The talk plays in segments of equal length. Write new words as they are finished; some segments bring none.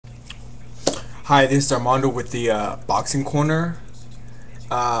Hi, this is Armando with the Boxing Corner.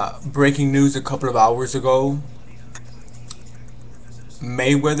 Breaking news a couple of hours ago: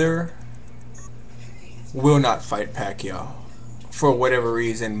 Mayweather will not fight Pacquiao for whatever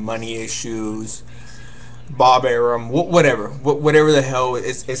reason, money issues, Bob Arum, whatever the hell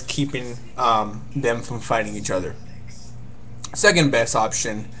is keeping them from fighting each other. Second best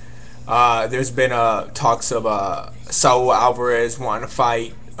option. There's been talks of Saul Alvarez wanting to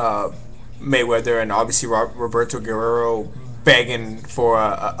fight Mayweather, and obviously Roberto Guerrero begging for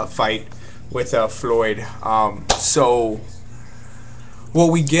a fight with Floyd. So what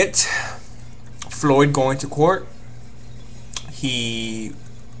we get, Floyd going to court. He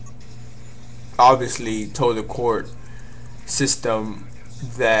obviously told the court system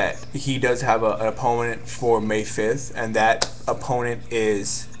that he does have an opponent for May 5th, and that opponent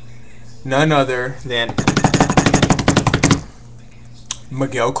is none other than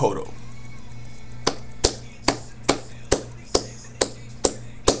Miguel Cotto.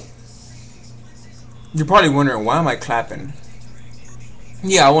 You're probably wondering, why am I clapping?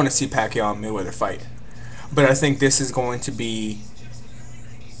 Yeah, I want to see Pacquiao and Mayweather fight, but I think this is going to be,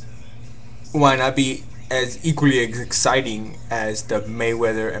 why not be as equally as exciting as the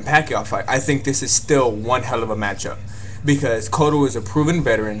Mayweather and Pacquiao fight. I think this is still one hell of a matchup because Cotto is a proven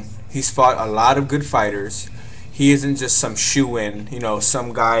veteran. He's fought a lot of good fighters. He isn't just some shoe-in,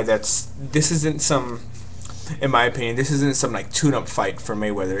 some guy this isn't some, in my opinion, this isn't some like tune-up fight for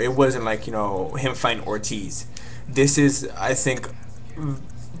Mayweather. It wasn't like, him fighting Ortiz. This is, I think,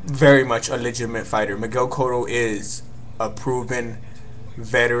 very much a legitimate fighter. Miguel Cotto is a proven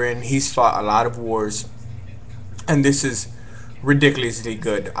veteran. He's fought a lot of wars, and this is ridiculously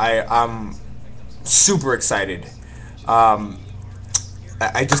good. I'm super excited.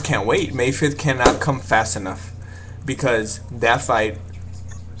 I just can't wait. May 5th cannot come fast enough because that fight,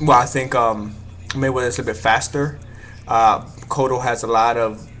 well, I think Mayweather's a bit faster. Cotto has a lot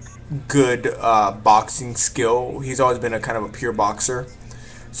of good boxing skill. He's always been a kind of a pure boxer.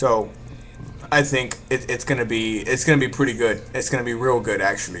 So I think it's gonna be pretty good. It's gonna be real good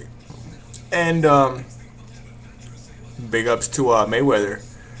actually. And big ups to Mayweather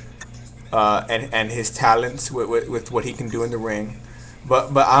and his talents with what he can do in the ring.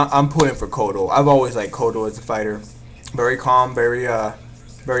 But I'm pulling for Cotto. I've always liked Cotto as a fighter. Very calm, very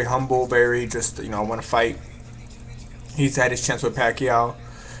humble, very just, I want to fight. He's had his chance with Pacquiao.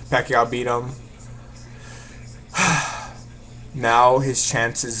 Pacquiao beat him. Now his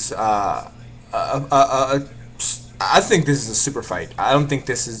chances. I think this is a super fight. I don't think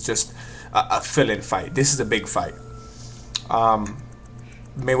this is just a fill-in fight. This is a big fight.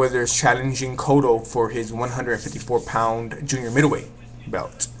 Mayweather is challenging Cotto for his 154-pound junior middleweight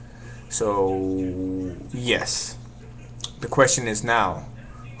belt. So yes, the question is now,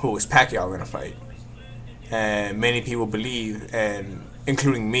 who is Pacquiao going to fight? And many people believe, and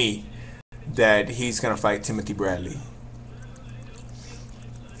including me, that he's going to fight Timothy Bradley.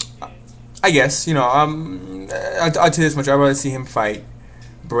 I guess, I'll tell you this much: I'd rather see him fight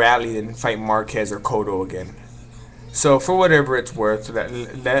Bradley than fight Marquez or Cotto again. So for whatever it's worth,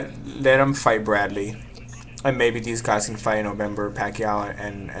 let him fight Bradley, and maybe these guys can fight in November, Pacquiao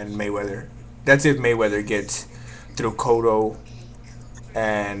and Mayweather. That's if Mayweather gets through Cotto,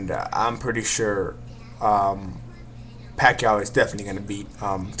 and I'm pretty sure Pacquiao is definitely going to beat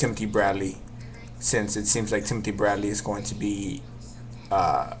Timothy Bradley, since it seems like Timothy Bradley is going to be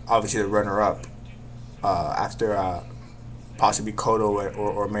obviously the runner-up after possibly Cotto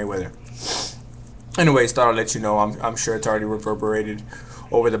or Mayweather. Anyways, thought I'd let you know. I'm sure it's already reverberated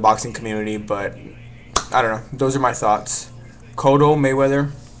over the boxing community, but I don't know. Those are my thoughts. Cotto,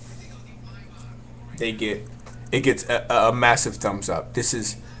 Mayweather, it gets a massive thumbs up. This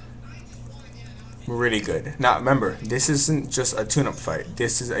is really good. Now remember, this isn't just a tune-up fight.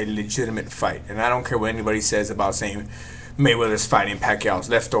 This is a legitimate fight, and I don't care what anybody says about saying Mayweather's fighting Pacquiao's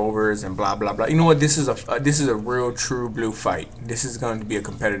leftovers and blah blah blah. You know what? This is a real true blue fight. This is going to be a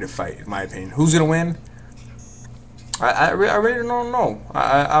competitive fight, in my opinion. Who's gonna win? I really don't know.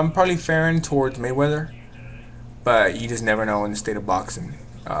 I'm probably faring towards Mayweather, but you just never know in the state of boxing.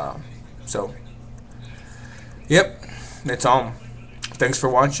 So, yep, that's all. Thanks for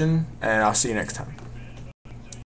watching, and I'll see you next time.